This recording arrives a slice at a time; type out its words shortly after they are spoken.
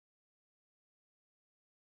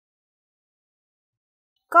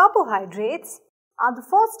Carbohydrates are the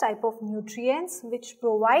first type of nutrients which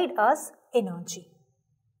provide us energy.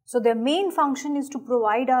 So their main function is to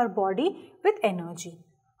provide our body with energy.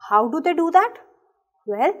 How do they do that?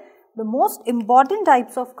 Well, the most important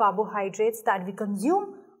types of carbohydrates that we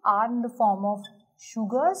consume are in the form of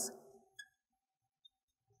sugars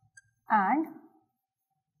and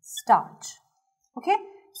starch. Okay,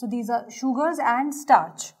 so these are sugars and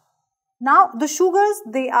starch. Now the sugars,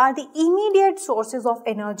 they are the immediate sources of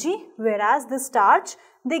energy, whereas the starch,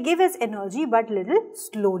 they give us energy but little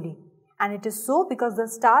slowly. And it is so because the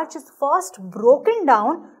starch is first broken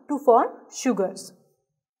down to form sugars.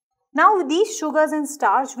 Now these sugars and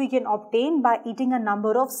starch we can obtain by eating a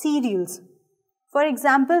number of cereals. For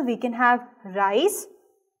example, we can have rice,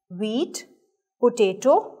 wheat,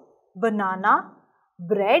 potato, banana,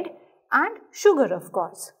 bread and sugar of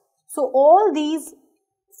course. So all these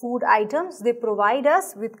food items, they provide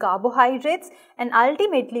us with carbohydrates and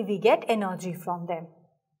ultimately we get energy from them.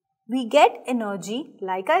 We get energy,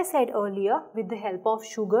 like I said earlier, with the help of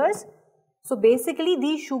sugars. So basically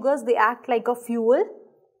these sugars, they act like a fuel,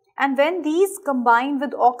 and when these combine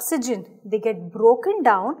with oxygen, they get broken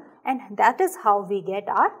down, and that is how we get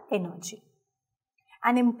our energy.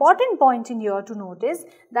 An important point in here to note is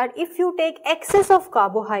that if you take excess of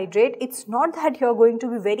carbohydrate, it's not that you are going to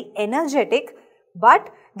be very energetic, but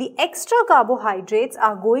the extra carbohydrates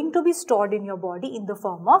are going to be stored in your body in the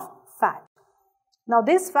form of fat. Now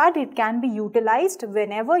this fat, it can be utilized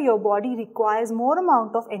whenever your body requires more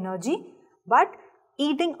amount of energy, but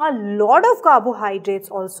eating a lot of carbohydrates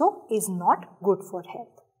also is not good for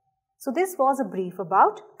health. So this was a brief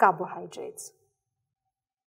about carbohydrates.